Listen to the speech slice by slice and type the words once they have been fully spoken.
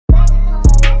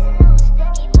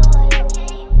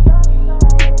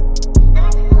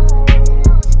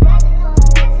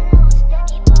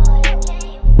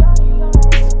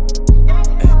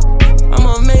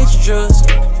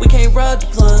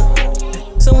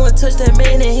touch that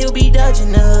man and he'll be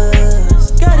dodging us.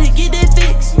 Gotta get that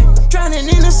fix, drowning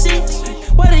in the six.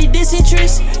 Why they dissing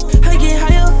tricks? I get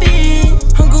high up fit.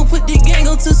 I'm gon' put the gang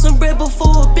onto some bread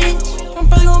before a bitch. I'm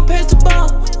probably gon' pass the ball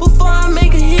before I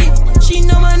make a hit. She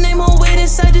know my name on wait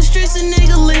inside the streets, a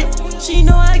nigga lit. She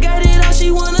know I got it all, she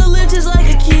wanna live just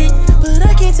like a kid. But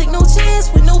I can't take no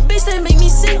chance with no bitch that make me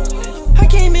sick. I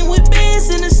came in with bands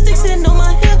and the sticks and on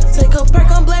my hip. Take a perk,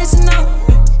 I'm blasting out.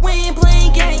 We ain't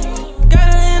playing games. Got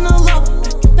her in the law,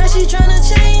 now she tryna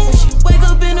change. Wake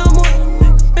up in the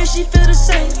morning, bet she feel the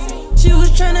same. She was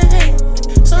tryna hate,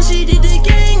 so she did the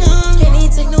gang. Can't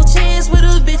even take no chance with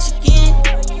a bitch again.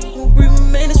 We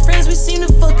remain as friends, we seem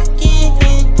to fuck again.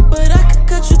 But I could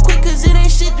cut you quick cause it ain't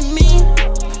shit to me.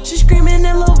 She screaming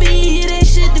LOV, it ain't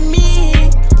shit to me.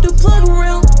 The plug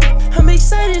around, I'm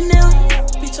excited now.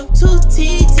 Bitch, I'm too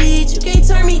TT, you can't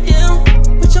turn me down.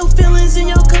 Put your feelings in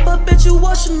your cup, I bet you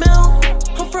wash them out.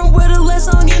 I'm from where the last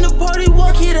song in the party,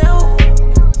 walk it out.